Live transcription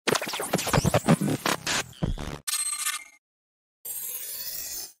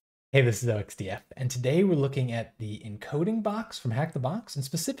Hey, this is OXDF, and today we're looking at the encoding box from HackTheBox, and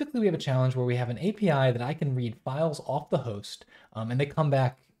specifically we have a challenge where we have an API that I can read files off the host, and they come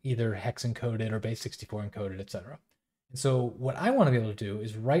back either hex encoded or base64 encoded, etc. And so what I want to be able to do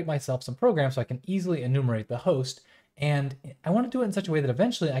is write myself some programs so I can easily enumerate the host, and I want to do it in such a way that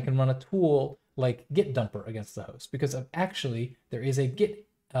eventually I can run a tool like git-dumper against the host, because actually there is a Git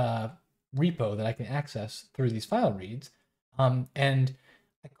repo that I can access through these file reads, and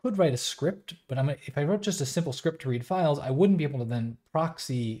I could write a script, but if I wrote just a simple script to read files, I wouldn't be able to then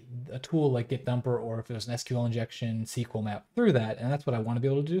proxy a tool like git-dumper, or if it was an SQL injection, SQL map through that, and that's what I want to be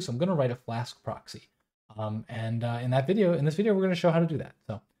able to do. So I'm going to write a Flask proxy, in this video, we're going to show how to do that.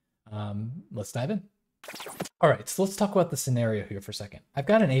 So let's dive in. All right, so let's talk about the scenario here for a second. I've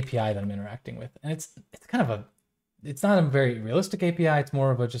got an API that I'm interacting with, and it's not a very realistic API. It's more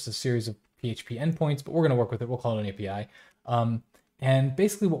of just a series of PHP endpoints, but we're going to work with it. We'll call it an API. And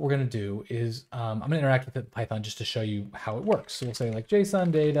basically what we're going to do is I'm going to interact with it in Python just to show you how it works. So we'll say like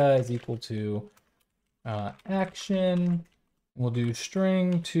JSON data is equal to action. We'll do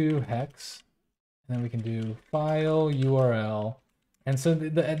string to hex, and then we can do file URL. And so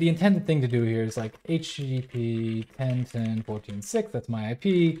the intended thing to do here is like HTTP 10.10.14.6, that's my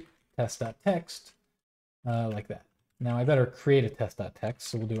IP, test.text, like that. Now I better create a test.text,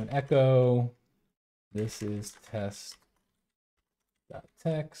 so we'll do an echo. This is test.text.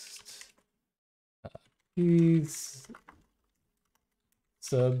 Please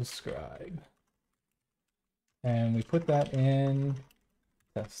subscribe. And we put that in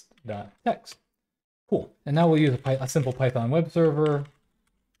test.text. Cool. And now we'll use a simple Python web server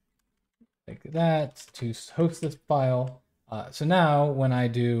like that to host this file. So now when I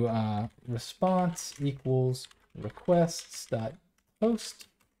do response equals requests.host,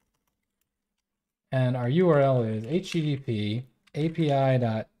 and our URL is http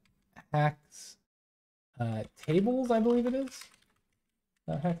api.hacks tables, I believe it is,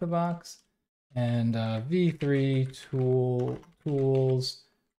 HackTheBox, and v3 tools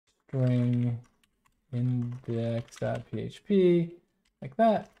string index.php, like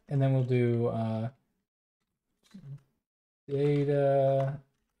that. And then we'll do data,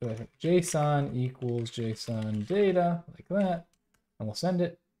 JSON equals JSON data, like that. And we'll send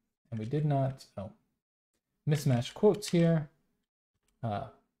it. And we did not, mismatched quotes here.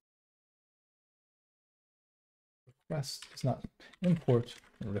 Request is not import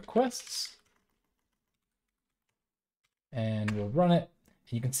requests. And we'll run it.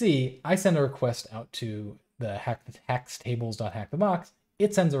 And you can see I send a request out to the hackstables.hackthebox.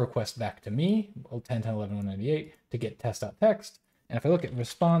 It sends a request back to me, 10.10.11.198, to get test.text. And if I look at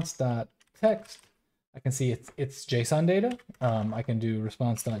response.text, I can see it's JSON data. I can do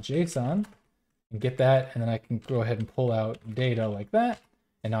response.json and get that, and then I can go ahead and pull out data like that.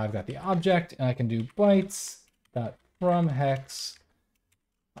 And now I've got the object, and I can do bytes.fromHex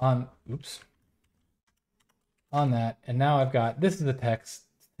on that. And now I've got, this is the text,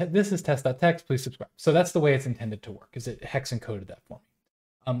 this is test.text, please subscribe. So that's the way it's intended to work, is it hex encoded that for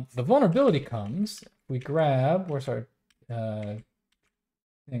me. The vulnerability comes, we grab, where's our thing?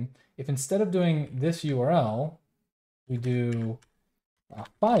 If instead of doing this URL, we do a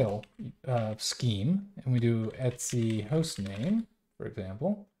file scheme, and we do etc hostname, for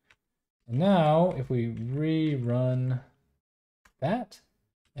example. And now if we rerun that,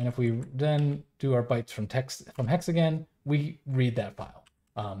 and if we then do our bytes from hex again, we read that file.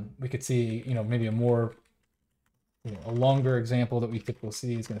 We could see, maybe a more, a longer example that we typically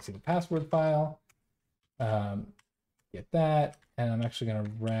see is going to see the password file. Get that, and I'm actually going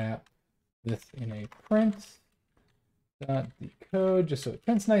to wrap this in a print.decode just so it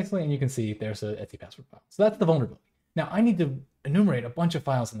prints nicely, and you can see there's a etc password file. So that's the vulnerability. Now I need to enumerate a bunch of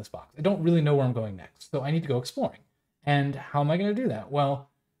files in this box. I don't really know where I'm going next, so I need to go exploring. And how am I going to do that? Well,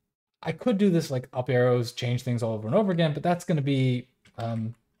 I could do this like up arrows, change things all over and over again, but that's going to be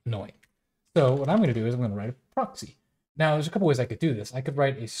annoying. So what I'm going to do is I'm going to write a proxy. Now there's a couple ways I could do this. I could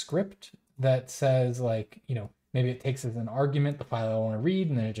write a script that says like, maybe it takes as an argument the file I want to read,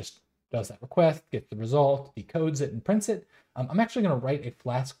 and then it just does that request, gets the result, decodes it, and prints it. I'm actually going to write a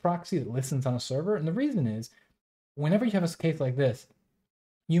Flask proxy that listens on a server. And the reason is, whenever you have a case like this,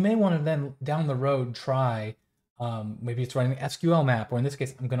 you may want to then down the road try, maybe it's running the SQL map, or in this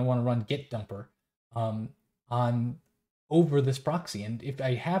case, I'm going to want to run git-dumper over this proxy. And if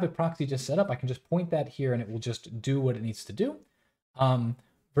I have a proxy just set up, I can just point that here and it will just do what it needs to do.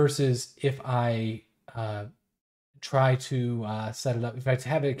 Versus if I try to set it up, if I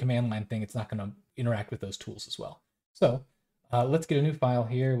have a command line thing, it's not going to interact with those tools as well. So let's get a new file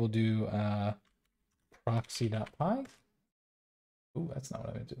here. We'll do proxy.py. Oh, that's not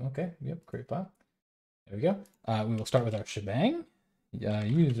what I meant to do. Okay, yep, create file. There we go. We will start with our shebang.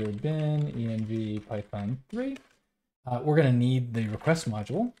 User bin env python 3. We're going to need the request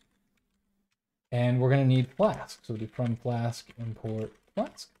module, and we're going to need Flask. So we'll do from Flask import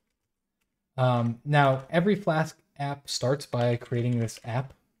Flask. Now, every Flask app starts by creating this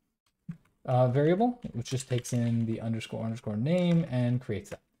app variable, which just takes in the __ name and creates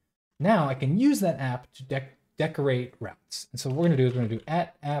that. Now I can use that app to decorate routes. And so what we're going to do is we're going to do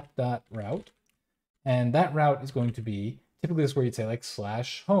 @app.route. And that route is going to be, typically this is where you'd say like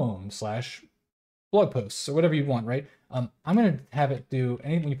 /home/blog posts or whatever you want, right? I'm going to have it do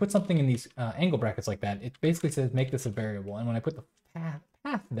anything. When you put something in these angle brackets like that, it basically says make this a variable. And when I put the path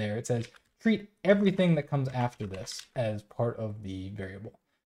there, it says treat everything that comes after this as part of the variable.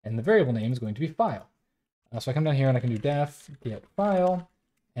 And the variable name is going to be file. So I come down here and I can do def get file,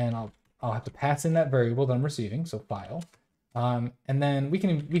 and I'll have to pass in that variable that I'm receiving, so file. And then we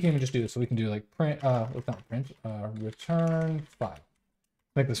can even just do this. So we can do like print, not print, return file.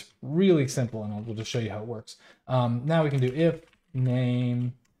 Make this really simple, and we'll just show you how it works. Now we can do if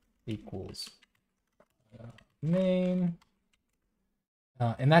name equals name,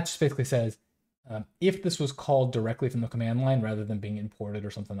 and that just basically says if this was called directly from the command line rather than being imported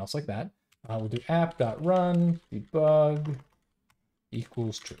or something else like that. We'll do app.run debug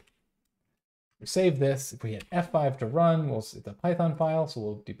equals true. We save this. If we hit F5 to run, it's a Python file, so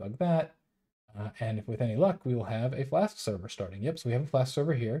we'll debug that. And if with any luck, we will have a Flask server starting. Yep, so we have a Flask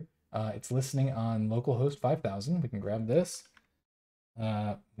server here. It's listening on localhost 5000. We can grab this.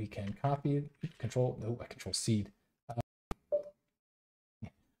 We can copy, control C.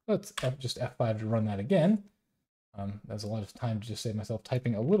 Let's just F5 to run that again. That's a lot of time to just save myself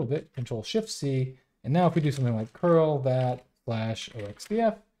typing a little bit. Control Shift C. And now if we do something like curl that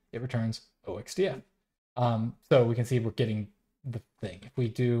 /oxdf, it returns oxdf. So we can see we're getting the thing. If we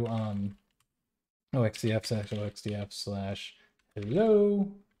do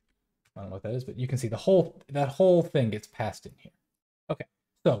oxdf/oxdf/hello, I don't know what that is, but you can see that whole thing gets passed in here. Okay,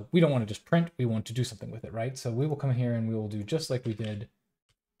 so we don't want to just print, we want to do something with it, right? So we will come here and we will do just like we did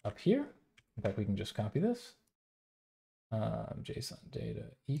up here. In fact, we can just copy this. JSON data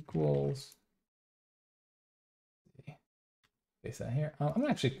equals. Paste that here. I'm gonna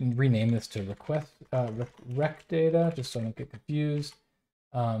actually rename this to rec data just so I don't get confused.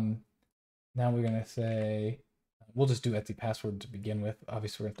 Now we're gonna say we'll just do etsy password to begin with.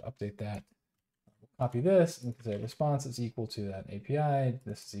 Obviously, we have to update that. We'll copy this and we can say response is equal to that API.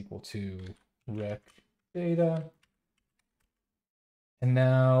 This is equal to rec data. And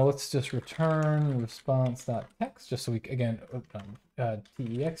now let's just return response.text just so we, again,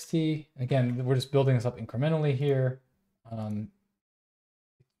 text. Again, we're just building this up incrementally here.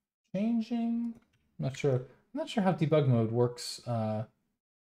 Changing. I'm not sure how debug mode works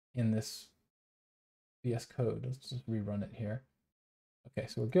in this VS Code. Let's just rerun it here. Okay,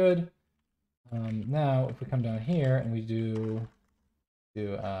 so we're good. Now if we come down here and we do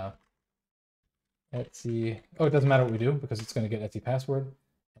Etsy. Oh, it doesn't matter what we do because it's going to get Etsy password. And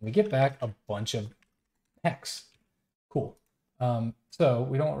we get back a bunch of text. Cool. So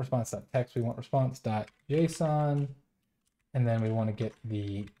we don't want response.text. We want response.json. And then we want to get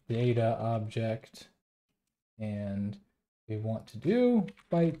the data object. And we want to do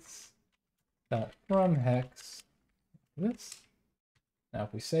bytes.from hex. This. Now,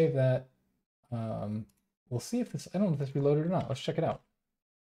 if we save that, we'll see if this, I don't know if this reloaded or not. Let's check it out.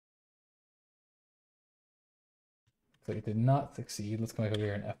 So it did not succeed. Let's come back over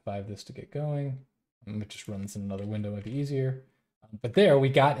here and F5 this to get going. I'm gonna just run this in another window, might be easier. But there we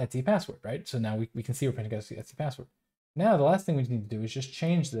got Etsy password, right? So now we can see we're printing Etsy password. Now the last thing we need to do is just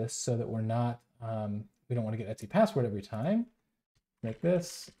change this so that we're not, we don't want to get Etsy password every time. Make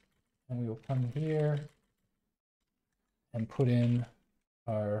this, and we will come here and put in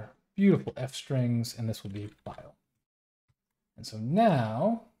our beautiful F strings, and this will be file. And so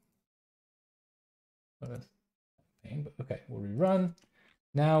now, but okay, we'll rerun.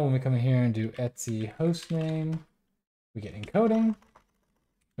 Now when we come in here and do Etsy hostname, we get encoding.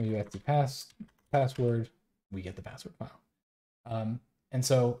 We do Etsy password, we get the password file. And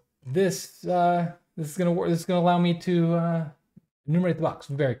so this is gonna work. This is gonna allow me to enumerate the box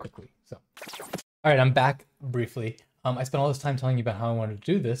very quickly. So, all right, I'm back briefly. I spent all this time telling you about how I wanted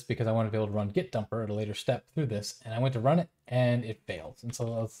to do this because I wanted to be able to run git-dumper at a later step through this, and I went to run it and it failed. And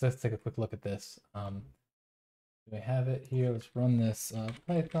so let's take a quick look at this. Do I have it here? Let's run this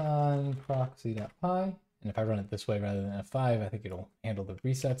python proxy.py. And if I run it this way rather than F5, I think it'll handle the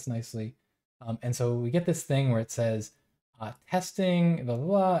resets nicely. And so we get this thing where it says testing, blah, blah,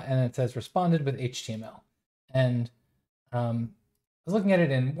 blah, and it says responded with HTML. And was looking at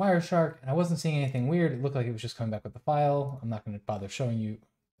it in Wireshark and I wasn't seeing anything weird. It looked like it was just coming back with the file. I'm not going to bother showing you.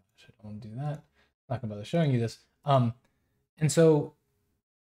 I don't want to do that. I'm not going to bother showing you this. And so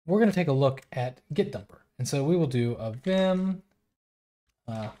we're going to take a look at git-dumper. And so we will do a vim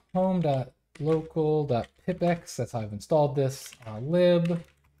home.local.pipx. That's how I've installed this. Lib.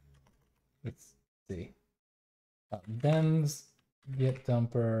 Let's see. Vims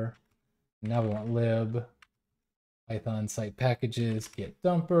git-dumper. Now we want lib. Python site packages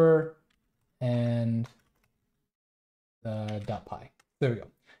git-dumper and .py. There we go.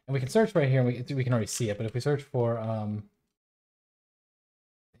 And we can search right here. And we can already see it. But if we search for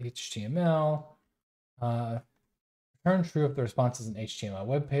HTML, return true if the response is an HTML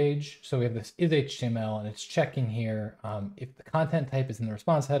web page. So we have this is HTML and it's checking here if the content type is in the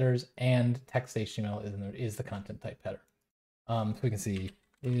response headers and text HTML is the content type header. So we can see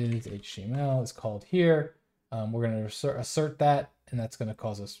is HTML is called here. We're going to assert that, and that's going to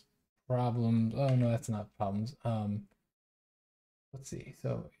cause us problems. Oh no, that's not problems. Let's see.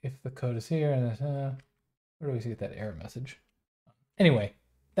 So if the code is here, and where do we see that error message? Anyway,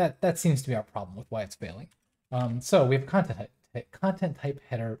 that seems to be our problem with why it's failing. So we have content type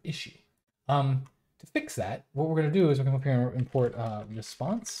header issue. To fix that, what we're going to do is we're going to come up here and import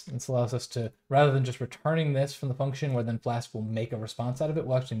response. This allows us to, rather than just returning this from the function where then Flask will make a response out of it,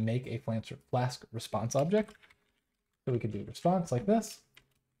 we'll actually make a Flask response object. So we can do response like this.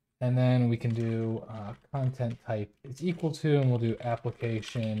 And then we can do content type is equal to, and we'll do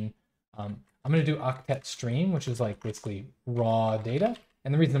application. I'm going to do octet stream, which is like basically raw data.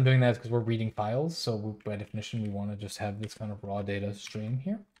 And the reason I'm doing that is because we're reading files. So by definition, we want to just have this kind of raw data stream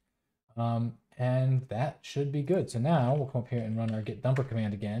here. And that should be good. So now we'll come up here and run our git-dumper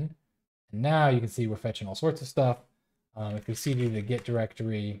command again. And now you can see we're fetching all sorts of stuff. If we cd the git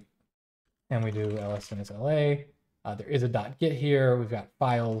directory and we do ls-la, there is a .git here. We've got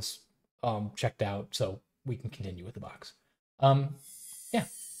files checked out, so we can continue with the box. Yeah,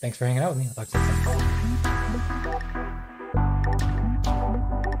 thanks for hanging out with me. I'll talk to you next time.